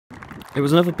It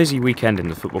was another busy weekend in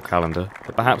the football calendar,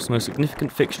 but perhaps the most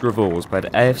significant fixture of all was played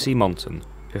at AFC Monton,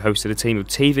 who hosted a team of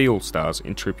TV All-Stars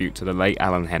in tribute to the late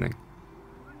Alan Henning.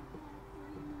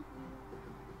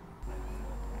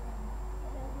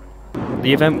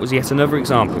 The event was yet another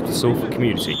example of the Salford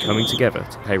community coming together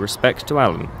to pay respect to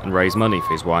Alan and raise money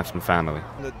for his wife and family.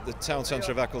 The town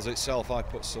centre of Eccles itself, I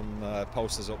put some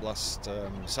posters up last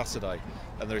Saturday,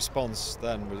 and the response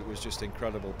then was just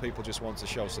incredible. People just want to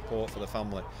show support for the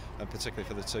family, and particularly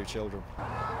for the two children.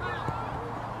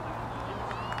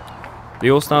 The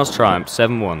All-Stars triumphed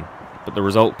 7-1, but the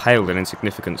result paled in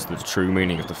insignificance to the true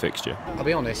meaning of the fixture. I'll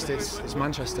be honest, it's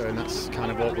Manchester, and that's kind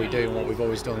of what we do and what we've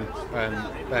always done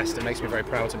best. It makes me very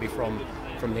proud to be from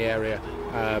the area.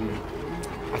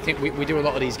 I think we do a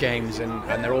lot of these games,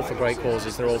 and they're all for great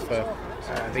causes. They're all for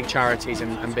big charities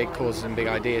and big causes and big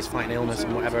ideas, fighting illness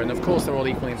and whatever, and of course they're all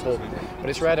equally important.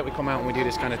 But it's rare that we come out and we do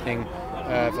this kind of thing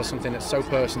for something that's so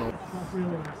personal.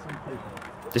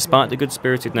 Despite the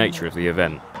good-spirited nature of the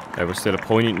event, there was still a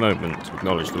poignant moment to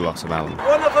acknowledge the loss of Alan.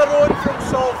 One of our own from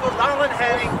Salford, Alan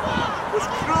Henning, was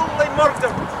cruelly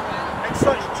murdered in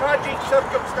such tragic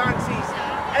circumstances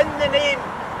in the name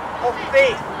of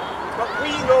faith. But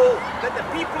we know that the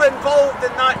people involved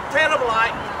in that terrible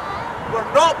act were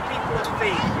not people of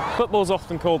faith. Football's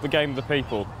often called the game of the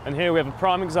people, and here we have a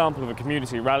prime example of a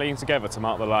community rallying together to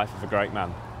mark the life of a great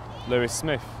man. Lewis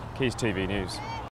Smith, Keys TV News.